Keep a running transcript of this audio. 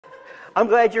I'm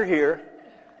glad you're here.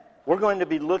 We're going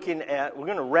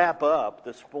to wrap up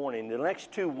this morning. The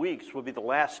next 2 weeks will be the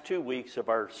last 2 weeks of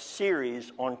our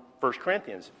series on 1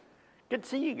 Corinthians. Good to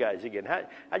see you guys again.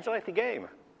 How'd you like the game?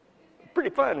 Pretty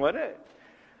fun, wasn't it?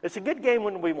 It's a good game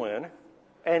when we win,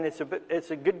 and it's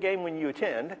a good game when you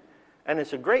attend, and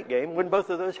it's a great game when both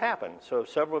of those happen. So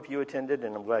several of you attended,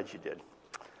 and I'm glad you did.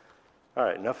 All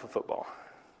right, enough of football.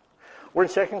 We're in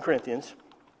 2 Corinthians,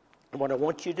 and what I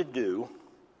want you to do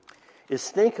is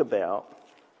think about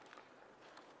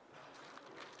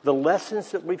the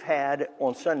lessons that we've had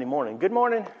on Sunday morning. Good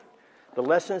morning. The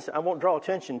lessons, I won't draw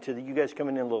attention to you guys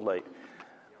coming in a little late.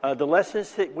 The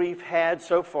lessons that we've had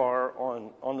so far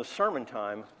on the sermon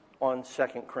time on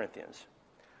 2 Corinthians.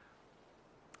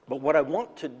 But what I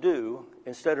want to do,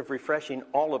 instead of refreshing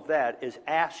all of that, is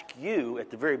ask you at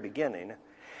the very beginning,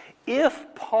 if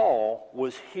Paul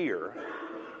was here,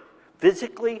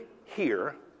 physically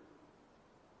here,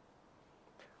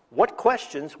 what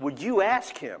questions would you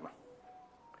ask him?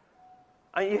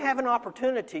 You have an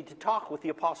opportunity to talk with the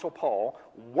Apostle Paul.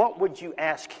 What would you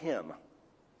ask him?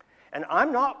 And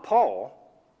I'm not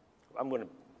Paul. I'm going to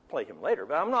play him later,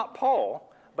 but I'm not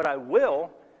Paul. But I will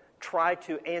try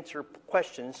to answer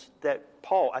questions that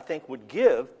Paul, I think, would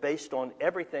give based on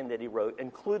everything that he wrote,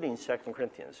 including 2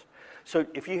 Corinthians. So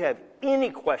if you have any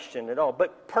question at all,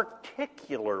 but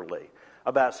particularly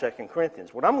about 2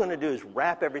 Corinthians, what I'm going to do is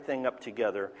wrap everything up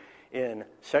together in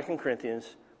 2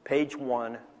 Corinthians, page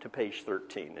 1 to page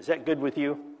 13. Is that good with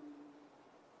you?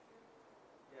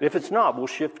 If it's not, we'll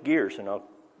shift gears and I'll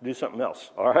do something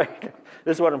else. All right?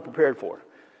 This is what I'm prepared for.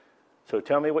 So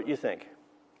tell me what you think.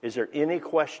 Is there any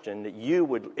question that you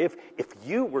would, if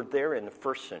you were there in the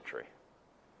first century,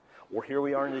 or here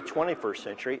we are in the 21st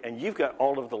century, and you've got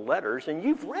all of the letters, and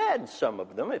you've read some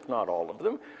of them, if not all of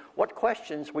them, what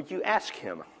questions would you ask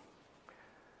him?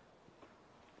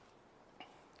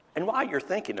 And while you're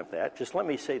thinking of that, just let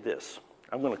me say this.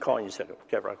 I'm going to call you in a second.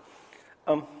 Okay,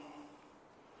 Rod.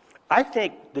 I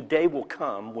think the day will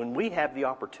come when we have the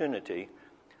opportunity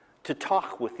to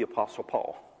talk with the Apostle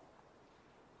Paul.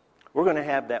 We're going to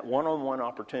have that one-on-one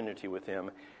opportunity with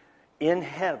him in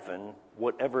heaven,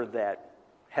 whatever that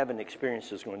heaven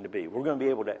experience is going to be. We're going to be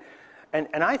able to, and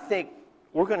I think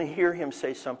we're going to hear him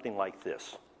say something like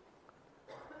this.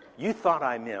 You thought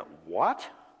I meant what?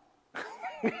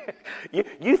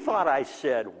 you thought I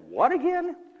said what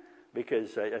again?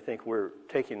 Because I think we're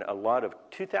taking a lot of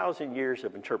 2,000 years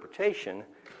of interpretation,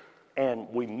 and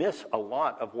we miss a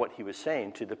lot of what he was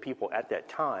saying to the people at that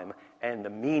time and the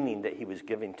meaning that he was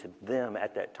giving to them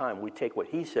at that time. We take what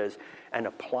he says and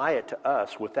apply it to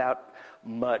us without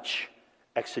much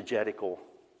exegetical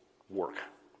work.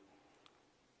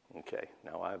 Okay,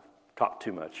 now I've talked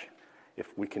too much.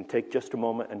 If we can take just a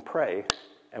moment and pray,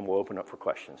 and we'll open up for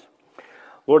questions.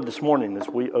 Lord, this morning as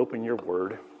we open your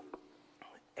word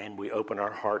and we open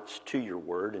our hearts to your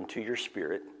word and to your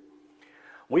spirit,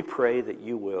 we pray that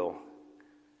you will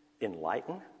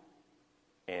enlighten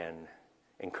and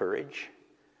encourage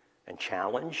and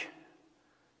challenge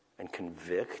and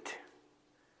convict.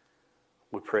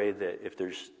 We pray that if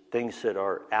there's things that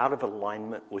are out of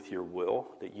alignment with your will,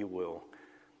 that you will,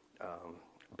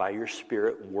 by your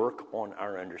spirit, work on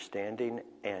our understanding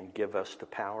and give us the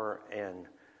power and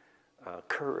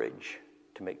courage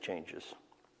to make changes.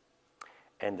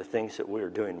 And the things that we are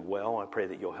doing well, I pray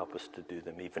that you'll help us to do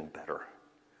them even better.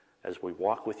 As we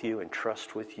walk with you and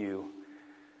trust with you,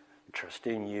 trust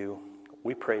in you,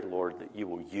 we pray, Lord, that you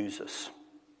will use us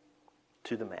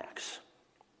to the max.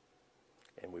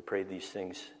 And we pray these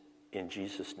things in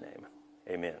Jesus' name.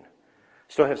 Amen.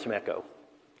 Still have some echo.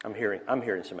 I'm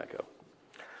hearing some echo.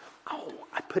 Oh,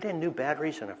 I put in new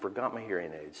batteries and I forgot my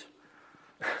hearing aids.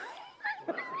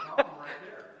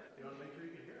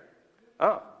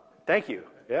 Oh, thank you.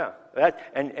 Yeah,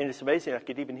 and it's amazing. I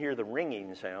could even hear the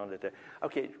ringing sound.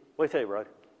 Okay, what do you say, Rod?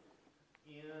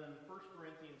 In 1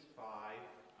 Corinthians 5,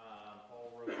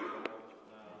 Paul wrote about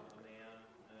a man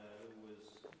who was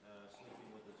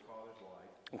sleeping with his father's wife.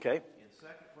 Okay. In 2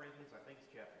 Corinthians, I think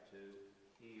it's chapter 2,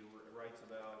 he writes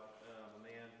about a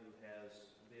man who has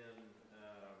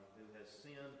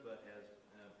sinned but has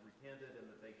repented and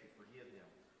that they should forgive him.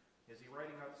 Is he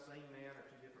writing about the same man or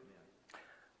two different men?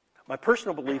 My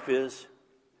personal belief is,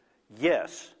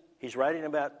 yes, he's writing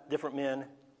about different men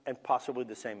and possibly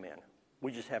the same man.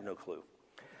 We just have no clue.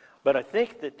 But I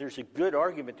think that there's a good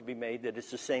argument to be made that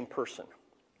it's the same person.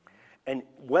 And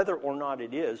whether or not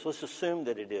it is, let's assume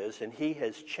that it is, and he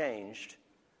has changed.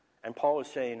 And Paul is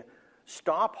saying,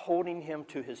 stop holding him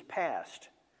to his past.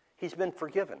 He's been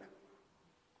forgiven.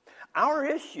 Our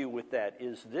issue with that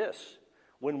is this.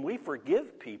 When we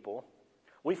forgive people,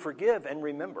 we forgive and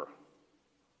remember.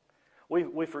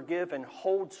 We forgive and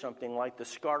hold something like the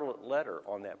scarlet letter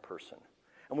on that person.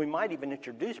 And we might even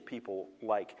introduce people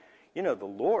like, you know, the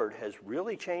Lord has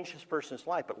really changed this person's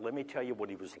life, but let me tell you what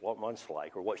he was once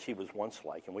like or what she was once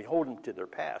like. And we hold them to their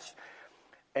past.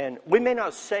 And we may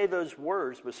not say those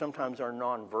words, but sometimes our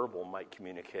nonverbal might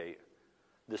communicate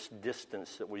this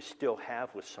distance that we still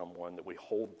have with someone, that we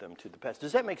hold them to the past.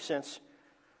 Does that make sense?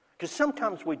 Because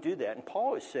sometimes we do that. And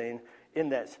Paul is saying in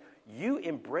that you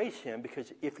embrace him,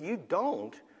 because if you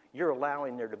don't, you're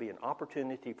allowing there to be an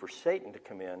opportunity for Satan to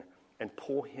come in and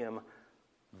pull him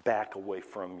back away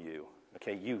from you.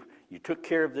 Okay, you took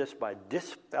care of this by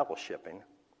disfellowshipping.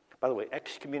 By the way,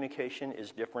 excommunication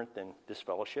is different than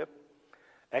disfellowship.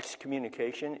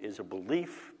 Excommunication is a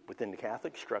belief within the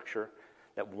Catholic structure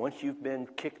that once you've been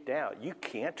kicked out, you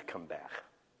can't come back.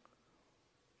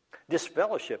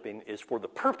 Disfellowshipping is for the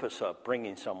purpose of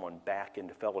bringing someone back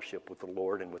into fellowship with the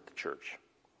Lord and with the church.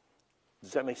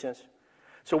 Does that make sense?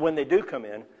 So when they do come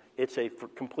in, it's a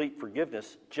complete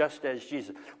forgiveness, just as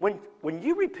Jesus. When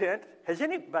you repent, let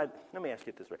me ask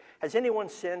it this way. Has anyone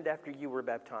sinned after you were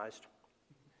baptized?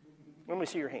 Let me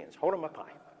see your hands. Hold them up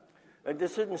high.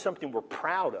 This isn't something we're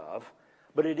proud of,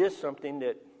 but it is something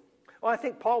that, well, I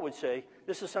think Paul would say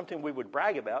this is something we would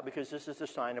brag about because this is a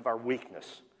sign of our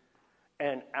weakness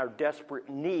and our desperate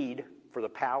need for the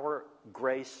power,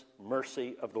 grace,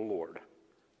 mercy of the Lord.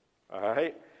 All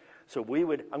right? So I'm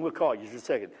going to call you just a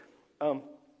second.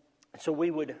 So we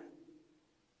would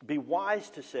be wise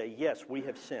to say, yes, we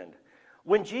have sinned.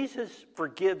 When Jesus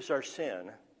forgives our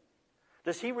sin,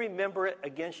 does he remember it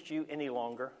against you any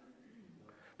longer?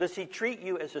 Does he treat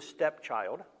you as a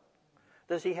stepchild?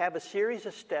 Does he have a series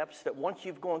of steps that once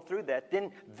you've gone through that,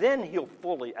 then he'll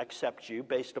fully accept you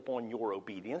based upon your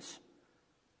obedience?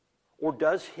 Or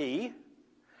does he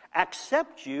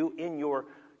accept you in your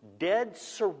dead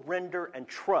surrender and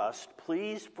trust,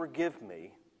 please forgive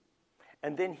me,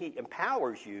 and then he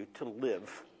empowers you to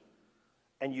live,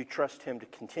 and you trust him to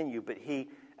continue, but he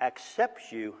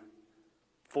accepts you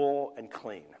full and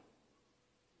clean?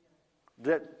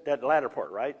 That latter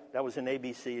part, right? That was in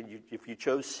ABC, and if you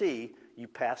chose C, you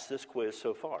passed this quiz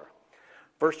so far.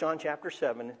 1 John chapter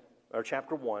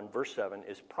 1, verse 7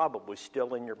 is probably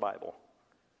still in your Bible.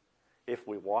 If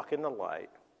we walk in the light,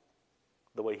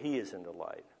 the way he is in the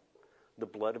light, the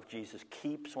blood of Jesus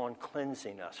keeps on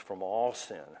cleansing us from all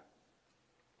sin.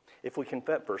 If we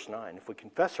confess, verse 9, if we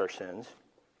confess our sins,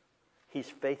 he's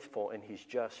faithful and he's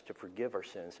just to forgive our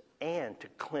sins and to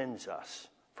cleanse us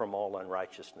from all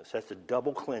unrighteousness. That's a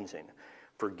double cleansing.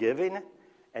 Forgiving,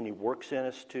 and he works in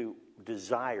us to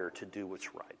desire to do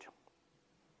what's right.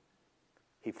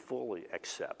 He fully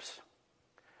accepts.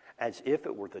 As if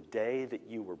it were the day that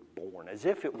you were born. As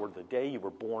if it were the day you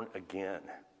were born again.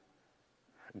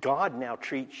 God now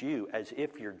treats you as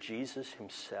if you're Jesus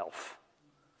himself.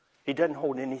 He doesn't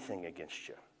hold anything against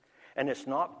you. And it's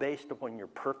not based upon your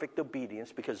perfect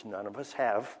obedience, because none of us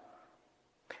have.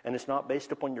 And it's not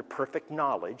based upon your perfect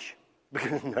knowledge,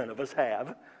 because none of us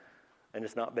have. And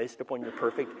it's not based upon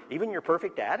even your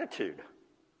perfect attitude,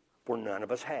 for none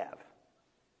of us have.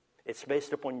 It's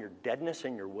based upon your deadness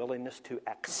and your willingness to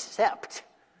accept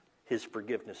his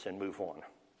forgiveness and move on.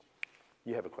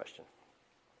 You have a question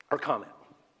or comment?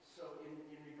 So in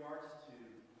regards to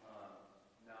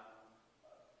not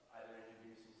either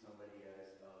introducing somebody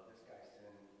as this guy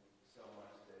sinned so much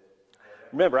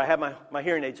that... Remember, I have my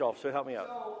hearing aids off, so help me out.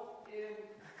 So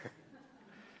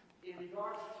in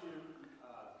regards to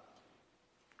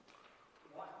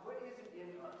what is it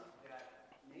in us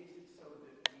that makes it so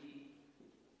that we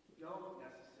don't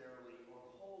necessarily or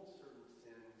hold certain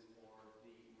sins or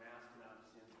the mass amount of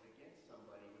sins against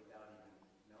somebody without even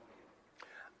knowing it?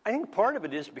 I think part of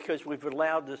it is because we've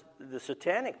allowed the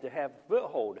satanic to have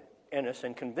foothold in us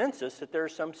and convince us that there are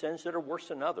some sins that are worse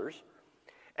than others,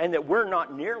 and that we're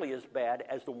not nearly as bad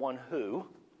as the one who.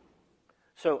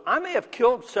 So I may have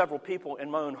killed several people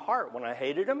in my own heart when I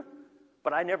hated them,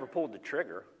 but I never pulled the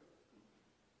trigger.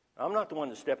 I'm not the one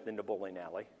that stepped into bowling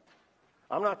alley.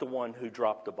 I'm not the one who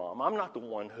dropped the bomb. I'm not the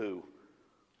one who,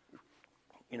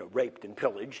 raped and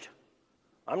pillaged.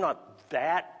 I'm not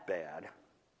that bad.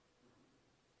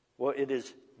 Well, it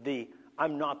is the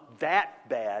I'm not that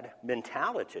bad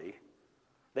mentality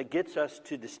that gets us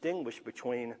to distinguish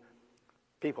between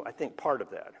people. I think part of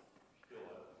that.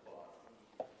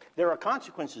 There are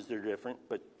consequences that are different,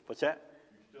 but what's that?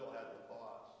 You still have the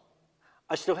thoughts.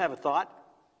 I still have a thought?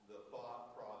 The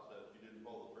thought process. You didn't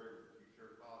pull the trigger, but you sure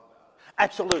thought about it.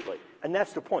 Absolutely. And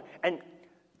that's the point. And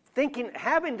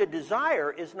having the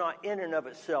desire is not in and of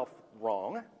itself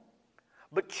wrong,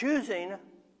 but choosing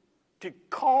to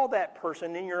call that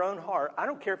person in your own heart, I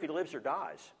don't care if he lives or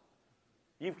dies.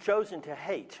 You've chosen to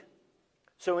hate.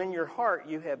 So in your heart,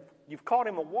 you've called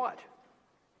him a what?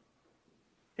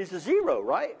 He's a zero,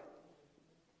 right?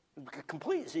 A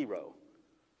complete zero.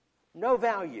 No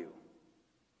value.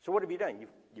 So what have you done?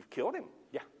 You've killed him.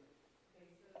 Yeah.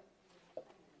 A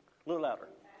little louder.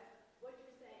 What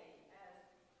you're saying, as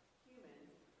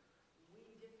humans, we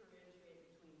differentiate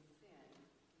between sin.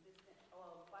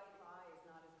 White lie is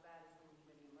not as bad as someone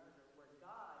committing murder, where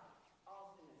God,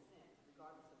 all sin is sin,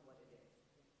 regardless of what it is.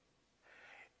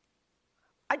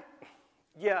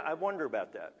 I wonder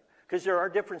about that. Because there are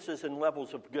differences in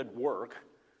levels of good work,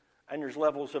 and there's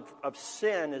levels of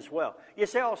sin as well. You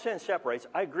say all sin separates.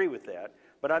 I agree with that.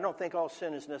 But I don't think all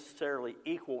sin is necessarily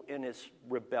equal in its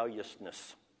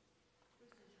rebelliousness.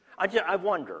 I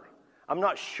wonder. I'm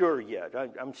not sure yet.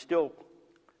 I'm still,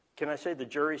 can I say the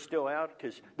jury's still out?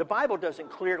 Because the Bible doesn't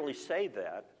clearly say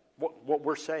that, what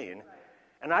we're saying.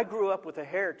 And I grew up with a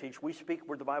heritage. We speak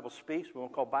where the Bible speaks. We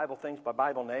won't call Bible things by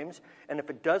Bible names. And if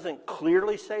it doesn't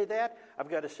clearly say that, I've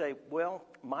got to say, well,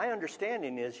 my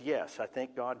understanding is, yes, I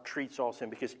think God treats all sin.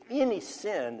 Because any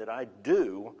sin that I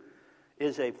do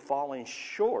is a falling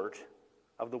short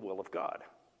of the will of God.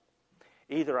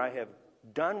 Either I have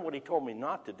done what he told me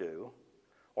not to do,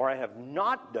 or I have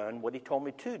not done what he told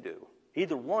me to do.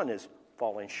 Either one is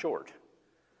falling short.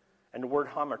 And the word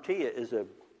hamartia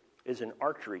is an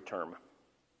archery term.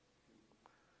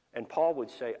 And Paul would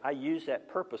say, I use that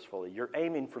purposefully. You're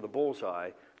aiming for the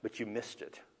bullseye, but you missed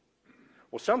it.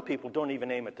 Well, some people don't even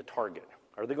aim at the target.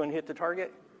 Are they going to hit the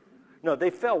target? No, they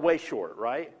fell way short,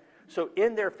 right? So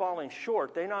in their falling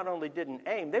short, they not only didn't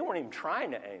aim, they weren't even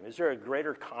trying to aim. Is there a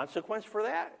greater consequence for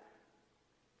that?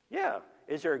 Yeah.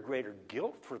 Is there a greater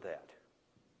guilt for that?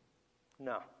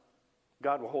 No.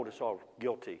 God will hold us all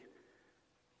guilty.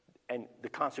 And the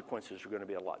consequences are going to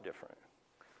be a lot different.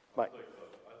 I think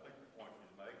the point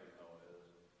he's making, though, is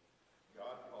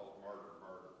God calls murder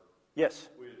murder. Yes.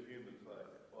 We as humans say,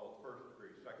 well, first degree,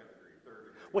 second degree,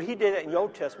 third degree. Well, he did that in the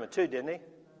Old Testament too, didn't he?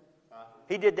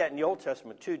 He did that in the Old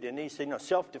Testament too, didn't he? He said, no,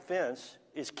 self-defense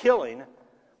is killing,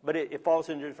 but it falls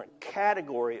into a different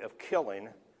category of killing.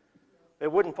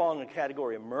 It wouldn't fall in the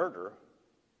category of murder.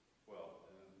 Well,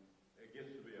 and it gets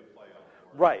to be a play on the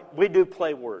word. Right. We do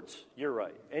play words. You're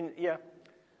right. And yeah.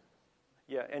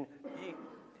 And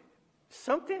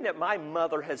something that my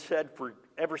mother has said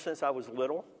ever since I was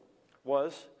little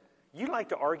was, you like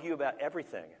to argue about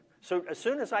everything. So as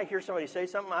soon as I hear somebody say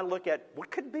something, I look at, what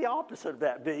could the opposite of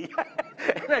that be?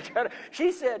 And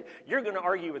she said, you're going to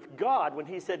argue with God when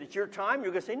he said it's your time.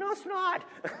 You're going to say, no, it's not.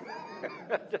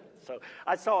 So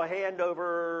I saw a hand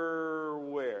over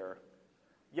where?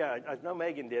 Yeah, I know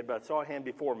Megan did, but I saw a hand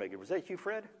before Megan. Was that you,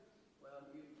 Fred? Well,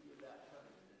 you that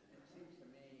covered it. It seems to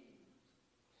me,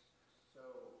 so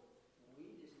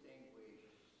we distinguish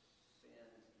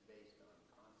sins based on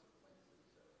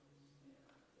consequences of sin,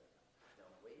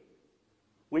 don't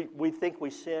we? We think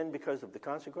we sin because of the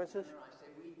consequences? No, I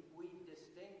say we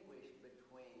distinguish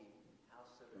between how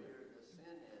severe the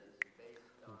sin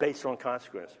is Based on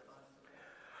consequence.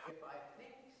 If I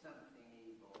think something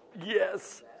evil,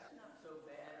 Yes. that's not so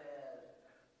bad as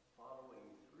following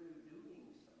through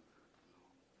doing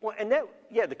something. Well,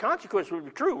 and the consequence would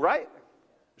be true, right?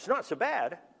 It's not so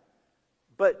bad.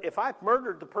 But if I've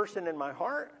murdered the person in my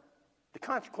heart, the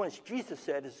consequence, Jesus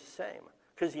said, is the same.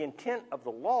 Because the intent of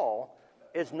the law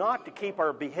is not to keep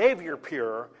our behavior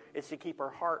pure, it's to keep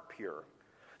our heart pure.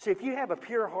 So if you have a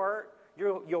pure heart,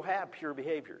 you'll have pure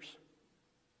behaviors.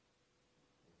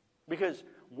 Because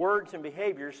words and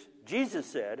behaviors, Jesus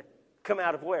said, come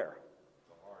out of where?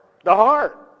 The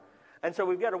heart. And so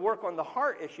we've got to work on the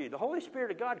heart issue. The Holy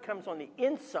Spirit of God comes on the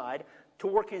inside to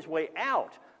work his way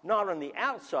out, not on the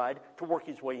outside to work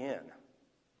his way in.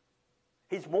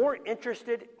 He's more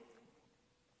interested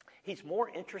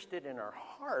in our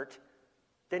heart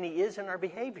than he is in our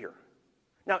behavior.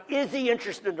 Now, is he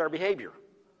interested in our behavior?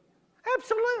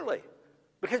 Absolutely.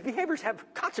 Because behaviors have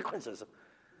consequences.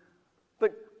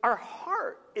 But our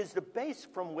heart is the base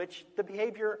from which the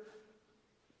behavior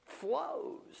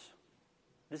flows.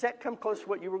 Does that come close to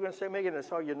what you were going to say, Megan? I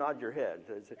saw you nod your head.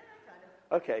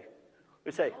 Okay.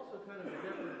 We say. Also kind of a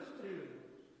difference, too,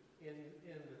 in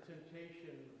the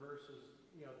temptation versus,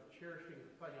 the cherishing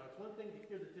the fun. It's one thing to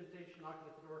hear the temptation knocking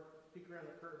at the door, peek around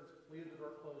the curtains, leave the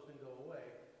door closed, and go away,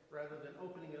 rather than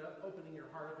opening it up, opening your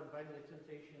heart up, inviting the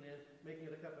temptation in, making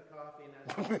it a cup of coffee, and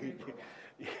asking for a while.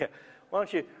 Yeah. Why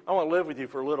don't you, I want to live with you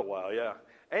for a little while, yeah.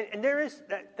 And there is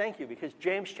that, thank you, because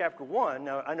James chapter 1,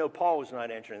 now I know Paul was not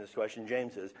answering this question,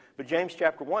 James is, but James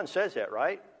chapter 1 says that,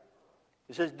 right?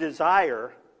 It says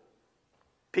desire,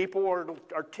 people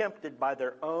are tempted by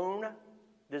their own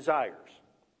desires.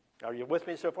 Are you with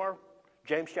me so far?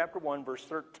 James chapter 1, verse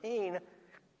 13,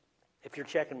 if you're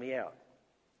checking me out.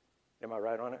 Am I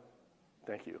right on it?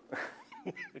 Thank you.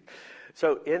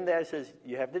 So in that it says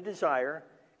you have the desire,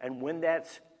 and when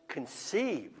that's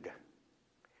conceived,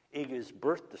 it gives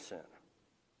birth to sin.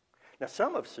 Now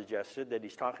some have suggested that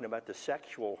he's talking about the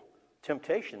sexual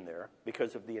temptation there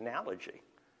because of the analogy,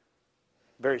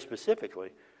 very specifically.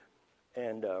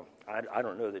 And I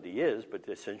don't know that he is, but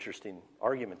it's an interesting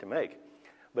argument to make.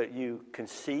 But you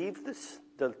conceive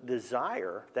the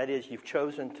desire, that is, you've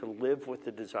chosen to live with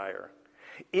the desire.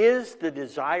 Is the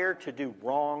desire to do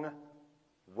wrong,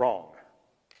 wrong?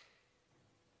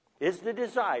 Is the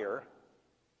desire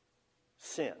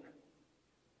sin?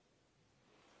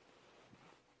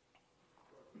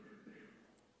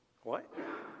 What?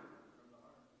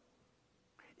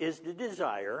 Is the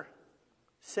desire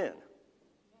sin?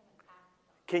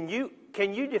 Can you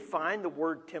define the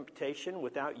word temptation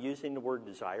without using the word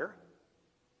desire?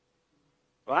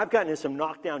 Well, I've gotten in some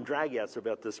knockdown dragouts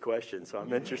about this question, so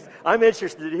I'm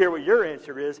interested to hear what your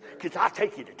answer is, because I'll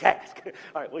take you to task.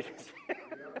 All right,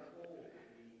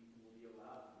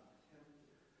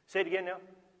 say it again now.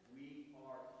 We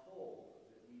are told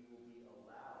that we will be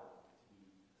allowed to be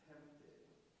tempted.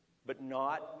 But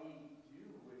not. What we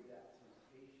do with that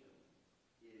temptation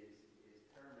is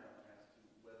paramount as to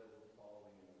whether we're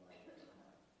following in the right or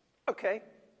not. Okay.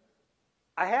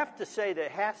 I have to say that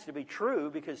it has to be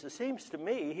true because it seems to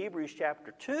me Hebrews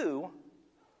chapter 2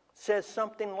 says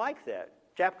something like that.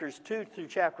 Chapters 2 through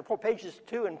chapter 4, pages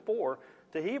 2 and 4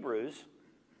 to Hebrews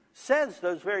says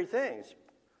those very things.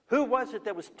 Who was it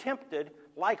that was tempted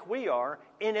like we are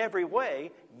in every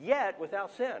way, yet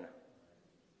without sin?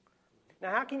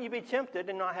 Now, how can you be tempted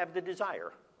and not have the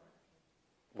desire?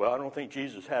 Well, I don't think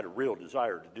Jesus had a real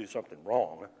desire to do something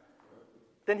wrong.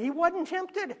 Then he wasn't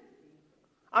tempted.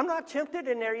 I'm not tempted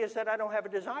in areas that I don't have a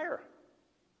desire.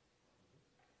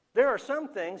 There are some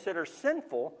things that are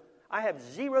sinful I have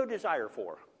zero desire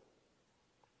for.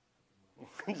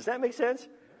 Does that make sense?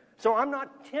 So I'm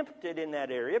not tempted in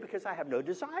that area because I have no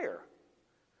desire.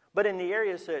 But in the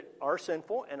areas that are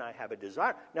sinful and I have a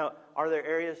desire. Now, are there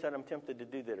areas that I'm tempted to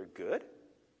do that are good?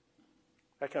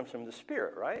 That comes from the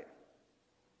Spirit, right?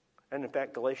 And in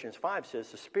fact, Galatians 5 says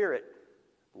the Spirit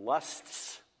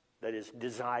lusts, that is,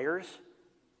 desires,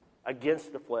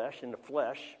 against the flesh, and the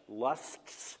flesh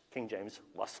lusts, King James,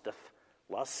 lusteth,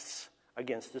 lusts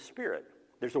against the Spirit.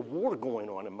 There's a war going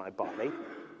on in my body.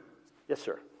 Yes,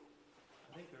 sir.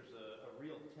 I think there's a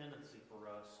real tendency for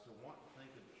us to want to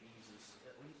think of Jesus,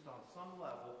 at least on some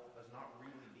level, as not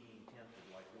really being tempted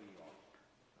like we are.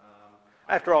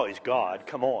 After all, he's God.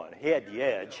 Come on. He had the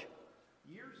edge.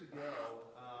 Years ago,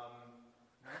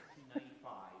 1995,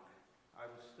 I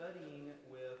was studying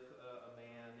with a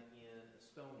man in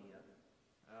Estonia,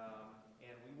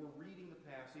 and we were reading the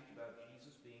passage about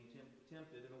Jesus being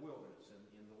tempted in the wilderness in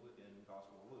the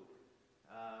Gospel of Luke.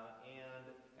 And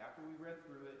after we read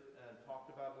through it and talked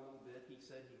about it a little bit, he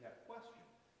said he had a question.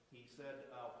 He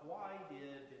said,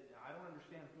 I don't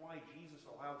understand why Jesus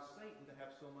allowed Satan to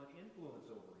have so much influence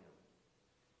over him.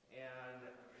 And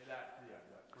that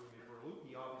threw me for a loop.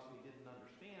 He obviously didn't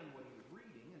understand what he was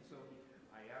reading, and so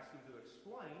I asked him to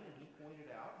explain, and he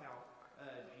pointed out how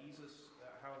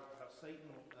how Satan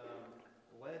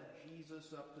led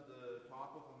Jesus up to the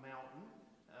top of a mountain,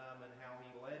 and how he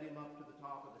led him up to the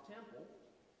top of the temple.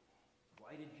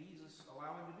 Why did Jesus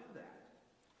allow him to do that?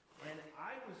 And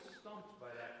I was stumped by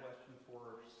that question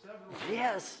for several years.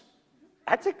 Yes.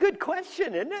 That's a good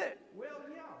question, isn't it? Well,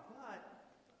 yeah, but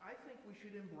I think we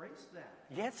should embrace that.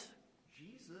 Yes.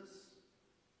 Jesus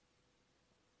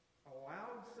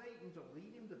allowed Satan to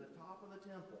lead him to the top of the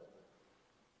temple.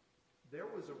 There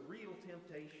was a real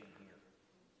temptation here.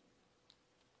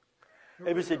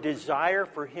 It was a desire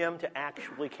for him to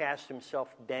actually cast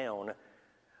himself down,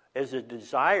 as a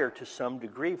desire to some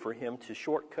degree for him to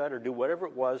shortcut or do whatever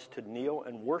it was to kneel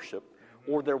and worship,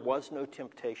 or there was no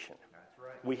temptation. That's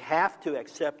right. We have to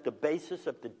accept the basis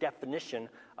of the definition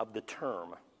of the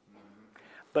term.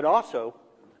 But also,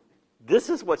 this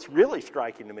is what's really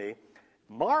striking to me.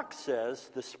 Mark says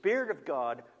the Spirit of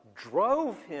God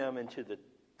drove him into the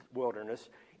wilderness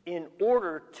in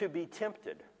order to be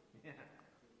tempted.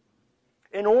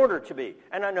 In order to be.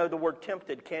 And I know the word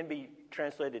tempted can be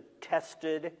translated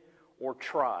tested or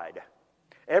tried.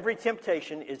 Every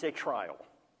temptation is a trial.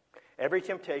 Every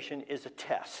temptation is a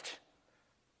test.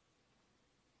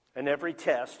 And every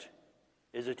test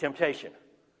is a temptation.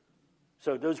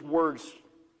 So those words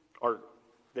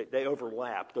they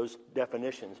overlap. Those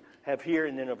definitions have here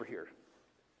and then over here.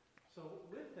 So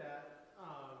with that,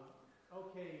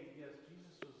 okay, yes,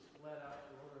 Jesus was led out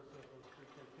to the wilderness of those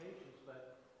three temptations,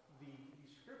 but the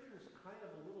scriptures kind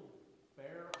of a little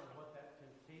bare on what that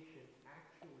temptation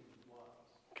actually was.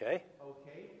 Okay?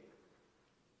 Okay?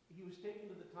 He was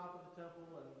taken to the top of the temple,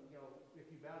 and, if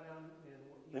you bow down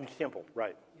In the temple,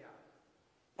 right. Yeah.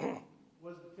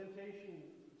 Was the temptation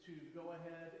to go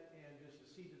ahead and just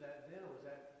accede to that then, or was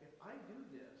that, if I do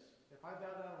this, if I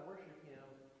bow down and worship him,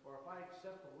 or if I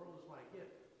accept the world as my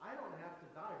gift, I don't have to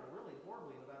die really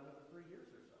horribly in about another 3 years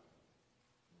or so?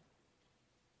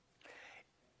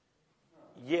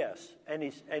 Yes,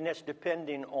 and that's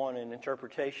depending on an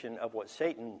interpretation of what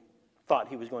Satan thought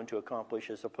he was going to accomplish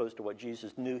as opposed to what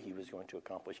Jesus knew he was going to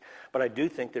accomplish. But I do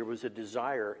think there was a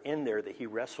desire in there that he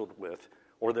wrestled with,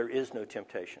 or there is no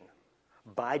temptation.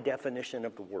 By definition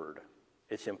of the word,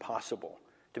 it's impossible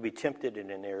to be tempted in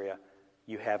an area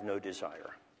you have no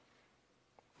desire.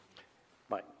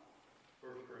 Mike?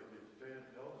 1 Corinthians 10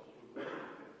 tells us we will be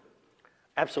tempted.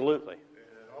 Absolutely. And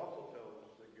it also tells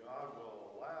us that God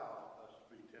will allow us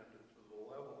to be tempted to the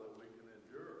level that we can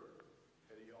endure.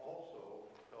 And he also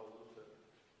tells us that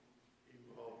he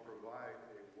will provide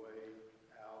a way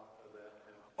out of that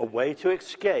temptation. A way to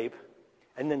escape,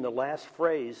 and then the last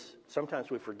phrase, sometimes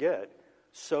we forget,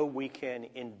 so we can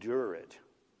endure it.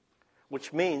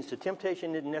 Which means the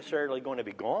temptation isn't necessarily going to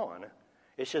be gone.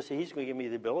 It's just that he's going to give me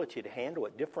the ability to handle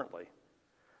it differently.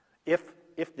 If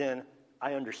then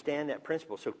I understand that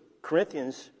principle. So 1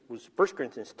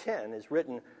 Corinthians 10 is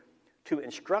written to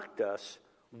instruct us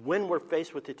when we're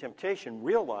faced with the temptation,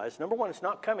 realize, number one, it's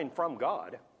not coming from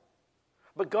God.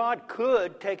 But God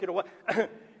could take it away.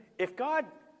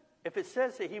 If it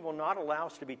says that he will not allow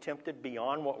us to be tempted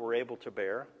beyond what we're able to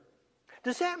bear,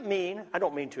 does that mean, I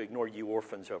don't mean to ignore you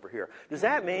orphans over here, does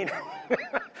that mean,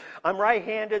 I'm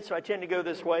right-handed, so I tend to go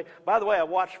this way? By the way, I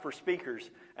watch for speakers,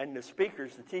 and the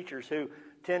teachers who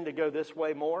tend to go this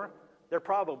way more, they're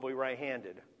probably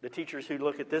right-handed. The teachers who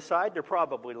look at this side, they're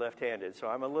probably left-handed. So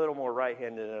I'm a little more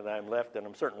right-handed than I'm left, and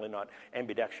I'm certainly not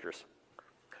ambidextrous.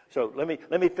 So let me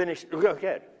finish. Go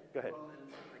ahead. Well, and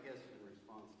I guess in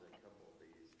response to a couple of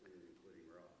these, including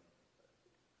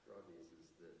Rodney's,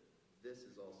 is that this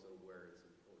is also where it's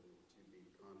important to be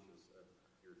conscious of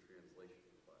your translation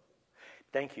of the Bible.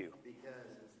 Thank you. Because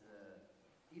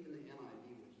it's even the NIV,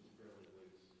 which is fairly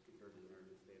loose compared to the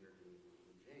American Standard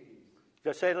and James.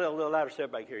 Just say it a little louder so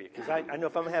everybody can hear you, because I know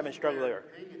if I'm having struggle there.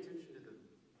 Paying attention to the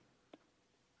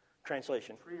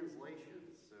Translation.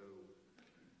 so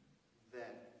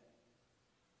that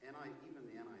even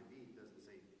the NIV doesn't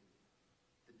say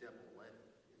the devil led him.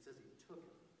 It says he took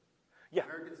him. Yeah.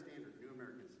 American Standard, New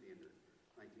American Standard,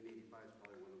 1985 is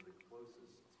probably one of the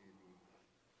closest to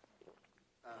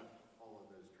all of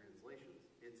those translations.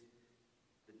 It's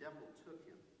the devil took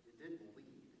him. It didn't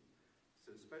lead.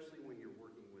 So especially when you're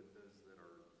working with those that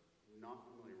are not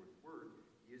familiar with the word,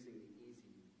 using the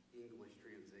easy English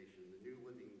translation, the New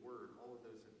Living Word, all of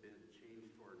those have been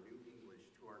changed to our new English,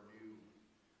 to our new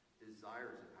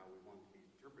desires of how we want to be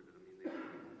interpreted. I mean, they have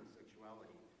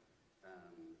homosexuality,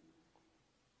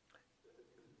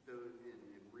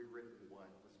 and rewritten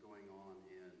what was going on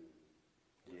in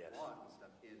Yes. Lot and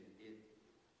stuff, and it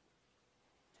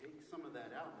takes some of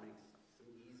that out and makes some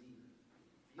easy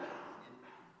feelings.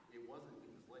 It wasn't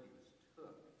he was led, he was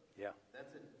took. Yeah.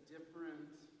 That's a different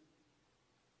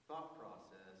thought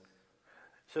process.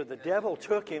 So the devil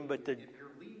took him, but If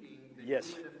you're leading, then Yes.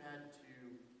 he would have had to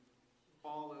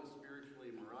follow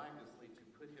spiritually, miraculously to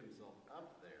put himself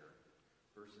up there,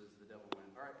 versus the devil went,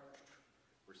 all right,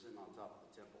 we're sitting on top of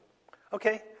the temple.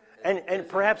 Okay. And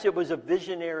perhaps it was a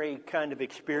visionary kind of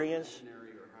experience, Missionary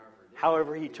or however it is.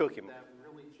 however he took him. That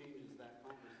really changes that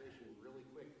conversation really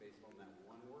quick based on that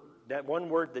one word. That one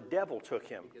word, the devil took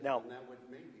him. Because Now, then that would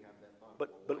make you have that thought.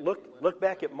 but well, look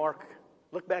back at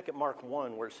Mark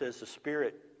 1 where it says the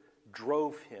Spirit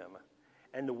drove him.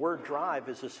 And the word drive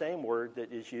is the same word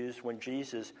that is used when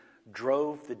Jesus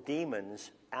drove the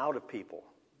demons out of people.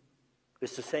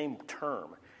 It's the same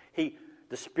term.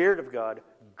 The Spirit of God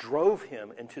drove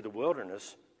him into the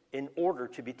wilderness in order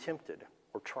to be tempted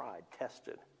or tried,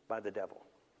 tested by the devil.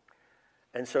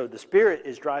 And so the Spirit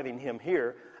is driving him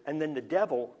here, and then the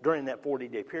devil, during that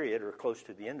 40-day period, or close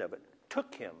to the end of it,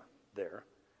 took him there,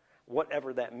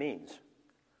 whatever that means.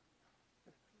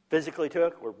 Physically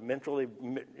took, or mentally,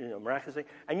 miraculously.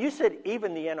 And you said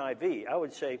even the NIV. I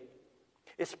would say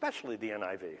especially the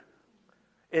NIV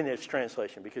in its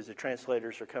translation, because the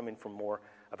translators are coming from more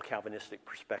of a Calvinistic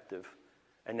perspective,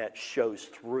 and that shows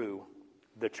through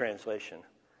the translation.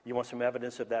 You want some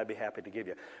evidence of that? I'd be happy to give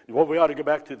you. Well, we ought to go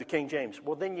back to the King James.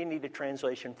 Well, then you need a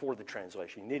translation for the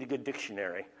translation. You need a good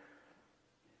dictionary.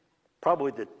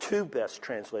 Probably the two best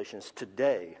translations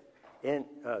today in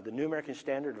the New American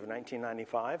Standard of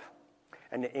 1995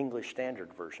 and the English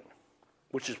Standard Version.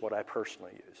 which is what I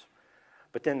personally use.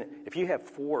 But then if you have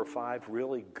 4 or 5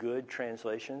 really good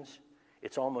translations,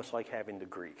 it's almost like having the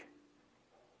Greek.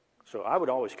 So I would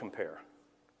always compare.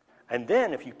 And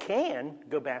then if you can,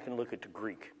 go back and look at the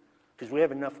Greek, because we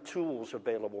have enough tools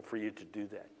available for you to do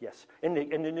that. Yes, in the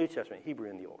New Testament, Hebrew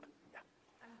and the Old. Yeah.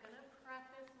 I'm going to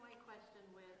preface my question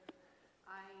with,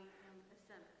 I am a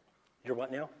sinner. You're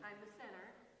what now? I'm a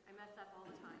sinner. I mess up all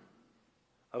the time.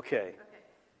 Okay.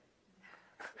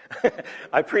 Okay.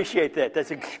 I appreciate that.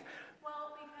 That's a...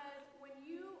 Well, because when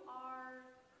you are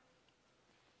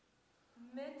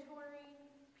mentoring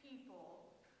people,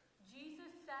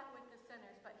 Jesus sat with the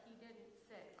sinners, but he didn't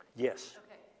sit. Yes.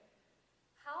 Okay.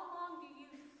 How long do you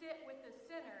sit with the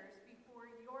sinners before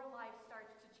your life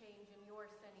starts to change and you're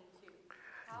sinning too?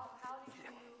 How did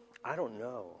you... I don't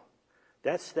know.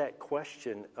 That's that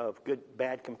question of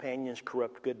bad companions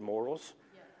corrupt good morals.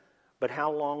 Yes. But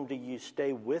how long do you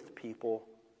stay with people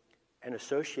and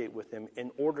associate with them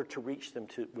in order to reach them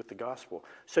with the gospel?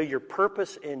 So your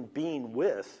purpose in being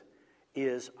with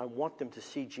is, I want them to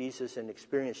see Jesus and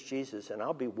experience Jesus, and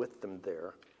I'll be with them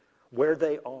there, where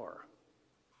they are.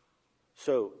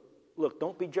 So, look,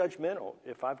 don't be judgmental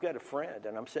if I've got a friend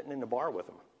and I'm sitting in the bar with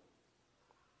them,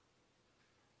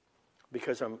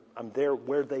 because I'm there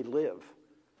where they live.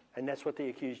 And that's what they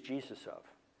accused Jesus of.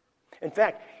 In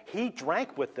fact, he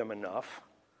drank with them enough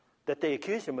that they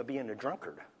accused him of being a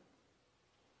drunkard.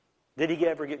 Did he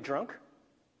ever get drunk?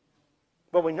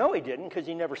 Well, we know he didn't, because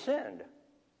he never sinned.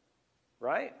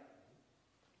 Right?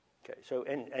 Okay, so,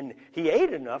 and he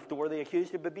ate enough to where they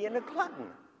accused him of being a glutton.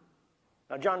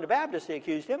 Now, John the Baptist, they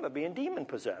accused him of being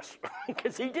demon-possessed,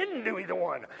 because he didn't do either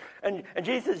one. And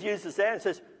Jesus uses that and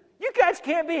says, you guys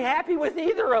can't be happy with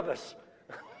either of us.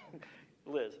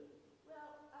 Liz. Well,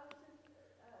 I was just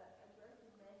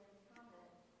addressing Manuel's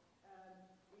comment.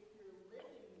 If you're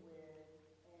living with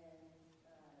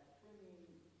and spending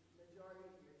majority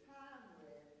of your time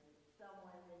with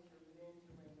someone that you're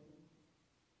mentoring,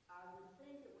 I would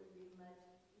think it would be much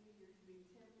easier to be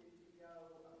tempted to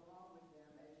go along with them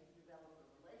as you develop a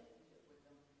relationship with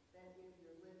them than if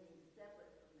you're living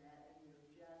separate from that and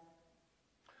you're just...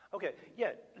 Okay,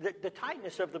 yeah, the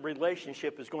tightness of the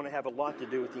relationship is going to have a lot to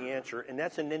do with the answer, and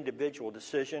that's an individual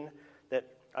decision that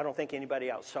I don't think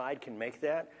anybody outside can make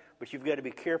that, but you've got to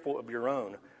be careful of your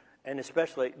own. And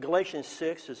especially, Galatians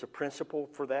 6 is a principle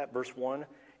for that, verse 1.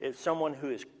 It's someone who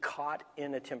is caught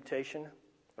in a temptation,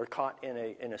 or caught in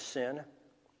a sin,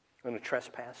 in a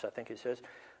trespass, I think it says,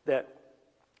 that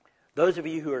those of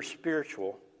you who are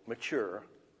spiritual, mature,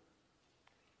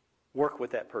 work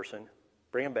with that person,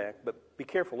 bring them back, but be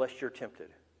careful lest you're tempted.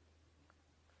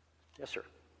 Yes, sir.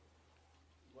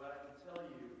 What I can tell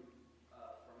you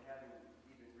from having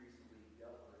even recently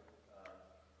dealt with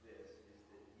this is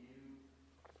that you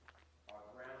are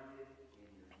grounded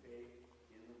in your faith,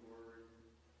 in the Word,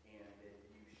 and that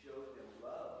you showed them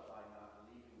love by not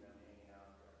leaving them hanging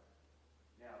out there.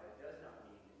 Now, that does not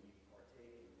mean that you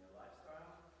partake in their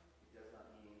lifestyle. It does not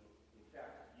mean, in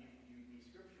fact, you be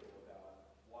scriptural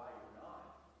about why you're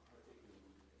not partaking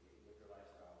with their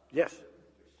lifestyle. Yes.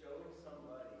 But showing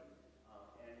somebody,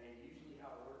 and usually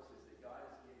how it works is that God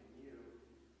has given you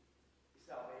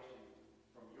salvation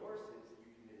from your sins that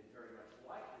you committed, very much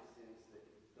like the sins that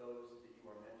those that you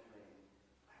are mentoring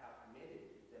have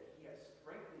committed, that he has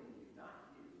strengthened you,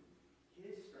 not you.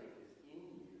 His strength is in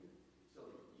you so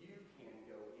that you can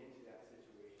go into that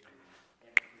situation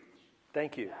and preach.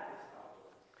 Thank you. That is how it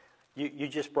works. You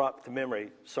just brought to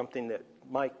memory something that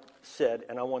Mike said,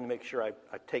 and I want to make sure I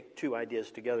take two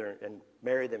ideas together and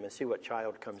marry them and see what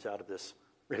child comes out of this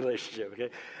relationship. Okay,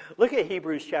 look at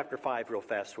Hebrews chapter 5 real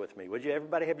fast with me. Would you?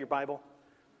 Everybody have your Bible?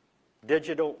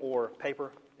 Digital or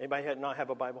paper? Anybody not have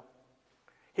a Bible?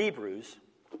 Hebrews.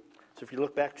 So if you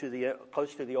look back to the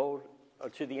close to the old,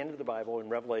 to the end of the Bible in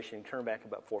Revelation, turn back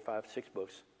about 4, 5, 6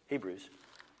 books. Hebrews.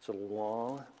 It's a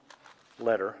long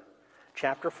letter.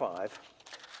 Chapter 5.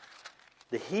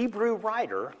 The Hebrew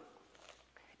writer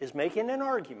is making an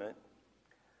argument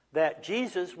that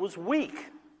Jesus was weak,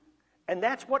 and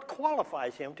that's what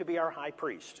qualifies him to be our high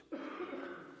priest.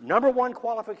 Number one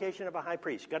qualification of a high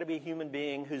priest, got to be a human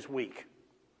being who's weak.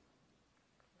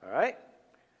 All right?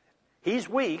 He's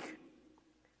weak,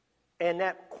 and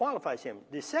that qualifies him.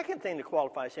 The second thing that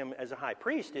qualifies him as a high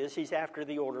priest is he's after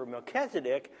the order of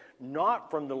Melchizedek, not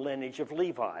from the lineage of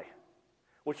Levi,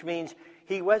 which means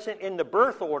he wasn't in the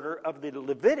birth order of the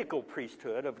Levitical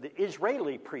priesthood, of the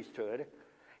Israeli priesthood.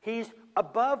 He's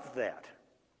above that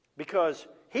because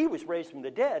he was raised from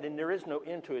the dead and there is no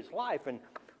end to his life. And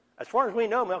as far as we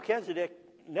know, Melchizedek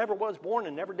never was born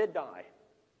and never did die.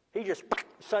 He just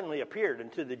suddenly appeared.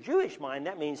 And to the Jewish mind,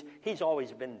 that means he's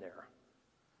always been there.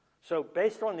 So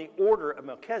based on the order of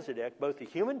Melchizedek, both a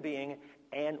human being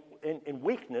and in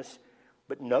weakness,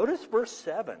 but notice verse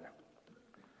 7.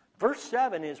 Verse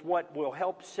 7 is what will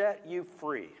help set you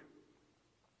free,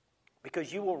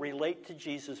 because you will relate to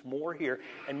Jesus more here.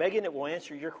 And Megan, it will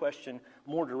answer your question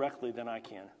more directly than I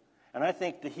can. And I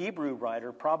think the Hebrew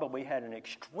writer probably had an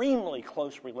extremely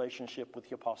close relationship with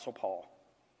the Apostle Paul,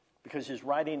 because his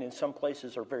writing in some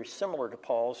places are very similar to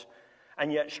Paul's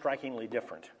and yet strikingly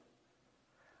different.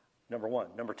 Number one.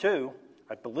 Number two,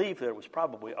 I believe that it was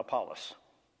probably Apollos.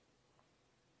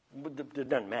 It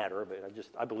doesn't matter, but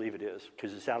I believe it is,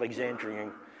 because it's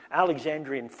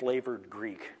Alexandrian flavored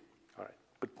Greek. All right.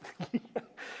 But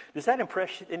does that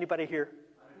impress anybody here?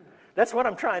 That's what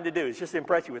I'm trying to do, is just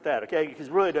impress you with that, okay? Because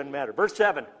it really doesn't matter. Verse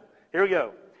 7, here we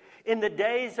go. In the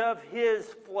days of his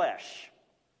flesh.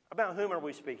 About whom are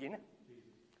we speaking?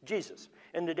 Jesus.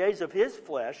 In the days of his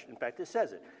flesh, in fact, it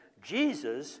says it,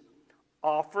 Jesus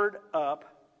offered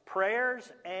up prayers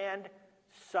and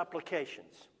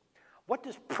supplications. What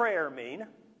does prayer mean?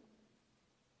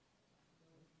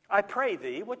 I pray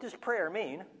thee. What does prayer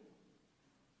mean?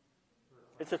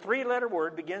 It's a three-letter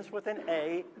word, begins with an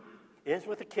A, ends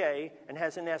with a K, and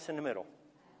has an S in the middle.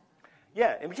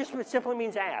 Yeah, it simply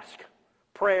means ask.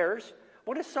 Prayers.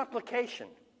 What is supplication?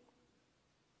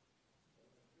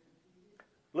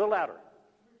 A little louder.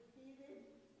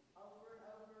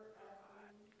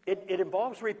 It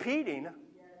involves repeating,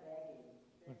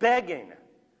 begging.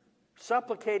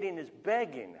 Supplicating is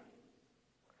begging.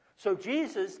 So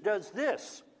Jesus does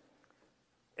this.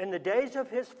 In the days of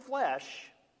his flesh,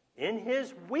 in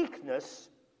his weakness,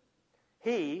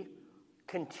 he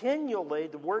continually,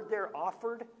 the word there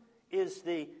offered is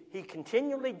he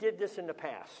continually did this in the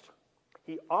past.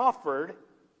 He offered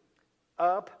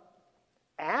up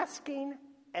asking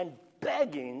and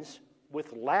beggings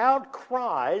with loud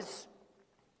cries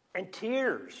and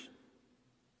tears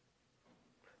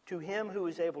to him who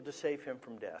is able to save him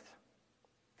from death.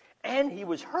 And he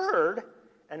was heard,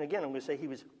 and again I'm going to say he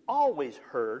was always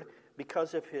heard,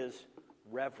 because of his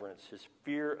reverence, his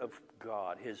fear of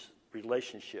God, his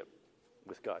relationship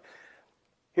with God.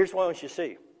 Here's what I want you to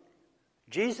see.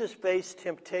 Jesus faced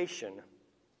temptation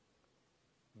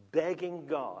begging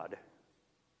God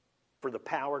for the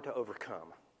power to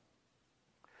overcome.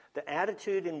 The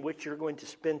attitude in which you're going to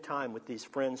spend time with these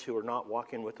friends who are not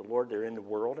walking with the Lord, they're in the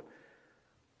world,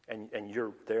 and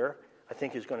you're there, I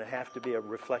think is going to have to be a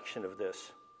reflection of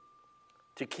this,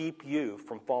 to keep you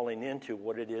from falling into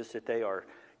what it is that they are.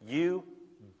 You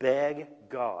beg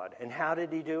God. And how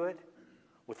did he do it?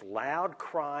 With loud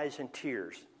cries and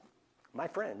tears. My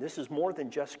friend, this is more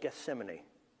than just Gethsemane.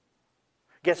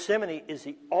 Gethsemane is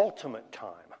the ultimate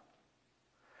time.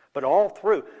 But all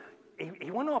through,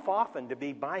 he went off often to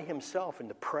be by himself and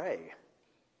to pray.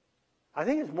 I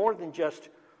think it's more than just,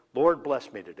 Lord,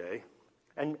 bless me today,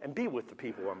 and be with the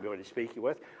people I'm going to speak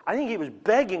with. I think he was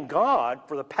begging God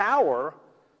for the power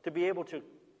to be able to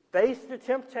face the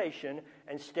temptation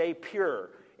and stay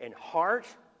pure in heart,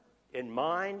 in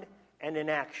mind, and in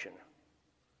action.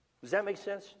 Does that make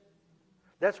sense?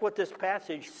 That's what this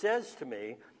passage says to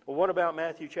me. Well, what about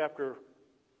Matthew chapter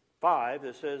 5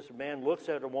 that says a man looks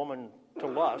at a woman to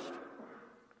lust?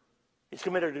 He's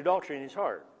committed adultery in his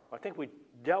heart. I think we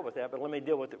dealt with that, but let me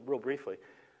deal with it real briefly.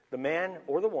 The man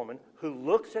or the woman who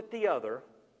looks at the other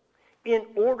in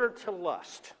order to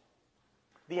lust.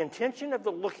 The intention of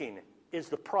the looking is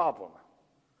the problem,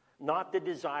 not the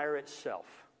desire itself.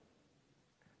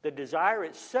 The desire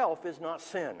itself is not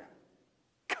sin.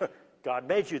 God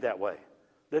made you that way.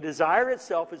 The desire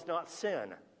itself is not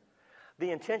sin.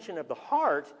 The intention of the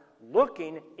heart,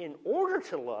 looking in order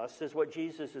to lust, is what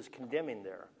Jesus is condemning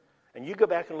there. And you go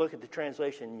back and look at the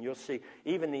translation, and you'll see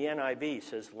even the NIV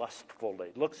says lustfully,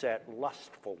 looks at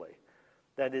lustfully.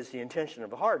 That is, the intention of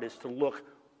the heart is to look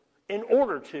in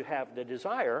order to have the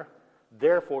desire.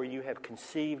 Therefore, you have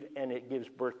conceived, and it gives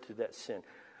birth to that sin.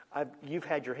 You've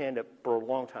had your hand up for a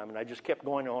long time, and I just kept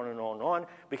going on and on and on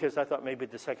because I thought maybe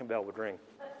the second bell would ring.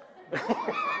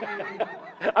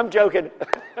 I'm joking.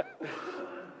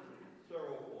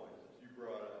 Several points that you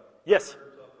brought up. Yes.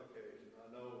 Supplication. I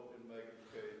know in Megan's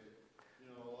case, a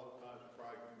lot of times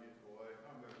pride can get in the way.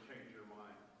 I'm going to change your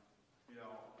mind.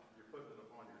 You're putting it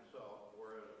upon yourself,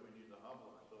 whereas we need to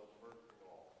humble ourselves first of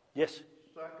all. Yes.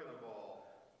 Second of all,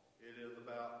 it is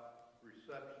about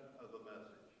reception of the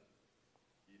message.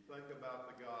 You think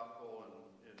about the gospel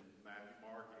in Matthew,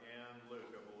 Mark, and Luke,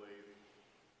 I believe.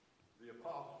 The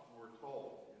apostles were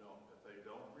told, if they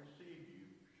don't receive you,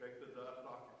 shake the dust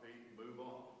off your feet and move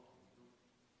on.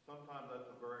 Sometimes that's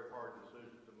a very hard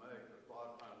decision to make, but a lot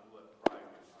of times we let pride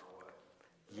get in our way.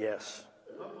 Yes.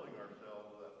 Humbling ourselves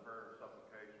with that prayer and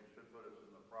supplication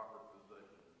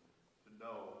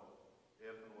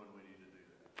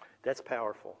That's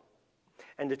powerful.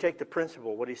 And to take the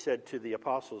principle, what he said to the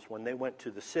apostles when they went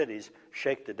to the cities,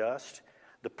 shake the dust,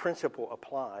 the principle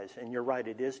applies. And you're right,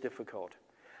 it is difficult.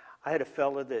 I had a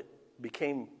fellow that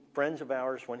became friends of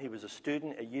ours when he was a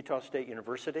student at Utah State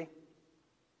University.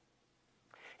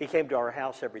 He came to our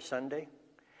house every Sunday.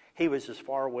 He was as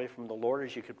far away from the Lord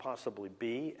as you could possibly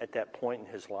be at that point in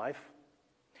his life.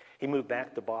 He moved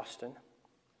back to Boston.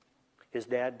 His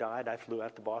dad died. I flew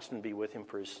out to Boston to be with him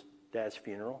for his dad's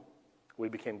funeral. We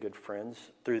became good friends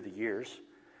through the years,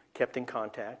 kept in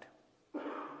contact.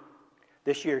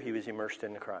 This year he was immersed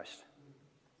into Christ.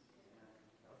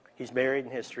 He's married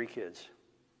and has 3 kids.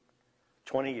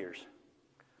 20 years.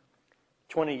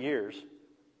 20 years.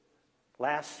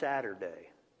 Last Saturday,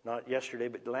 not yesterday,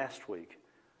 but last week,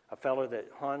 a fellow that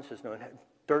Hans has known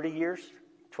 30 years,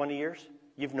 20 years.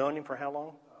 You've known him for how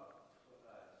long?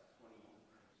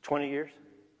 20 years?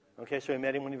 Okay, so he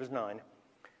met him when he was 9.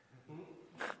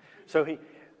 So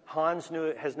Hans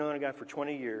has known a guy for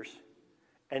 20 years,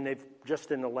 and they've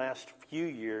just in the last few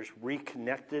years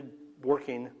reconnected,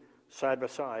 working side by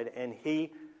side, and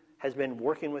he has been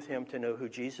working with him to know who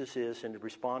Jesus is and to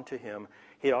respond to him.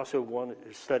 He also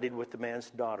studied with the man's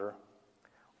daughter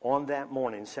on that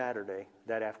morning, Saturday,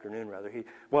 that afternoon rather.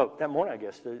 That morning, I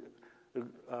guess,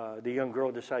 the young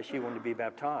girl decided she wanted to be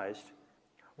baptized.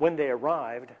 When they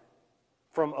arrived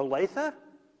from Olathe,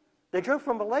 they drove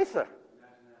from Olathe.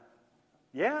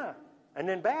 Yeah, and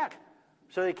then back.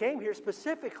 So they came here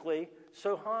specifically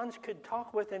so Hans could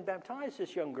talk with and baptize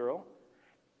this young girl.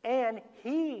 And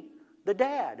he, the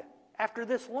dad, after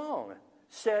this long,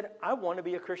 said, I want to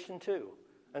be a Christian too.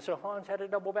 And so Hans had a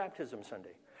double baptism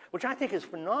Sunday, which I think is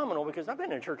phenomenal because I've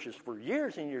been in churches for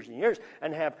years and years and years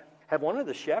and have one of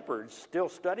the shepherds still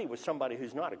study with somebody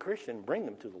who's not a Christian and bring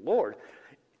them to the Lord.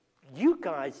 You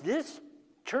guys, this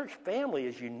church family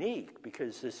is unique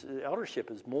because this eldership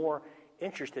is more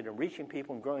interested in reaching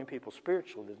people and growing people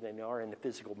spiritually than they are in the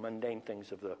physical, mundane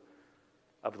things of the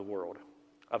world,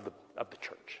 of the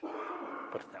church.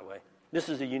 Put it that way. This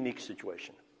is a unique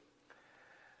situation.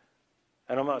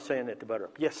 And I'm not saying that to butter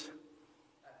up. Yes?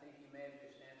 I think you may have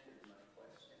just answered my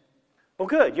question. Oh,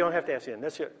 good. You don't have to ask again.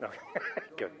 That's it. No.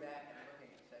 Good. Going back and looking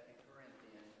at 2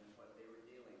 Corinthians and what they were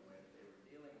dealing with, they were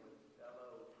dealing with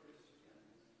fellow Christians.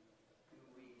 Do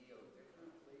we deal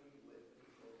differently with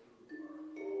people who are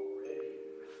already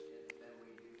Christians than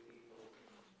we do people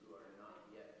who are not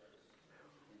yet Christians?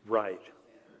 Right.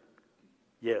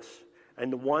 Yes. And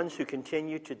the ones who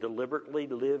continue to deliberately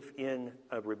live in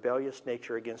a rebellious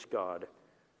nature against God,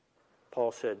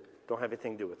 Paul said, don't have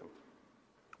anything to do with them.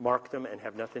 Mark them and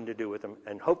have nothing to do with them,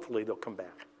 and hopefully they'll come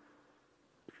back.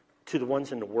 To the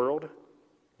ones in the world,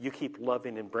 you keep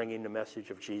loving and bringing the message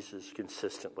of Jesus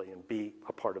consistently and be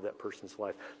a part of that person's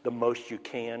life the most you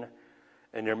can.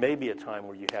 And there may be a time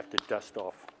where you have to dust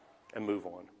off and move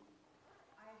on.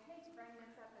 I hate to bring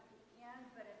this up at the end,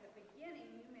 but at the beginning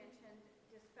you mentioned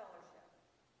disfellowship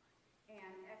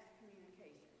and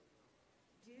excommunication.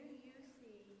 Do you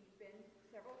see, you've been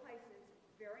several places,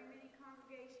 very many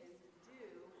congregations do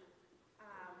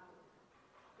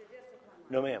the discipline?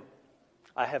 No, ma'am.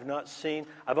 I have not seen,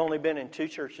 I've only been in 2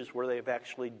 churches where they've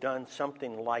actually done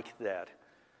something like that.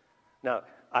 Now,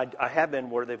 I have been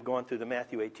where they've gone through the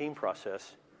Matthew 18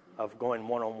 process of going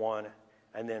one-on-one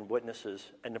and then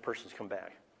witnesses and the person's come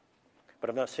back. But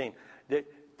I've not seen.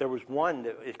 There was one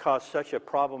that it caused such a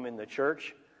problem in the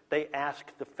church, they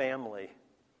asked the family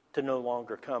to no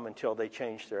longer come until they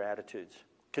changed their attitudes.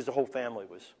 Because the whole family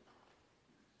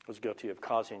was guilty of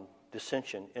causing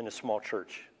dissension in a small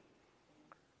church.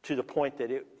 To the point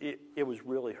that it was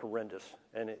really horrendous.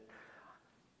 And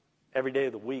every day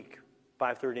of the week,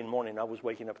 5:30 in the morning, I was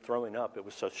waking up throwing up. It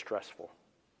was so stressful.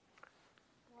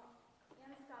 Well,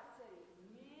 in Scott City,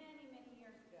 many, many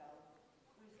years ago,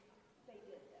 they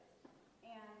did this.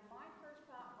 And my first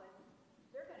thought was,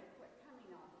 they're going to quit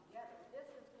coming all together. This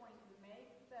is going to make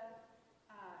cut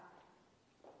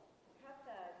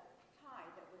the tie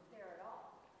that was there at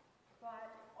all.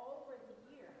 But over the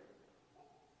years,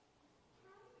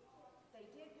 they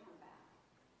did come back.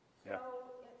 Yeah. So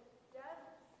it does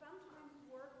sometimes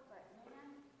work, but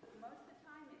man, most of the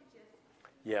time it just...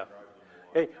 Yeah.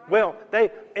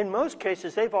 In most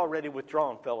cases, they've already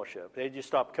withdrawn fellowship. They just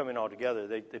stopped coming all together.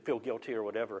 They feel guilty or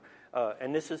whatever.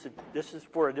 And this is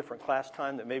for a different class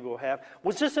time that maybe we'll have.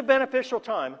 Was this a beneficial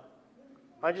time?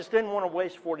 I just didn't want to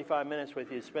waste 45 minutes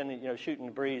with you spending, shooting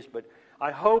the breeze. But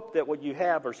I hope that what you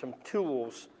have are some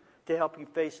tools to help you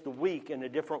face the week in a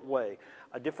different way,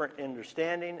 a different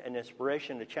understanding, an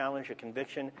inspiration, a challenge, a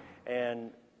conviction. And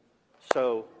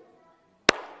so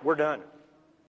we're done.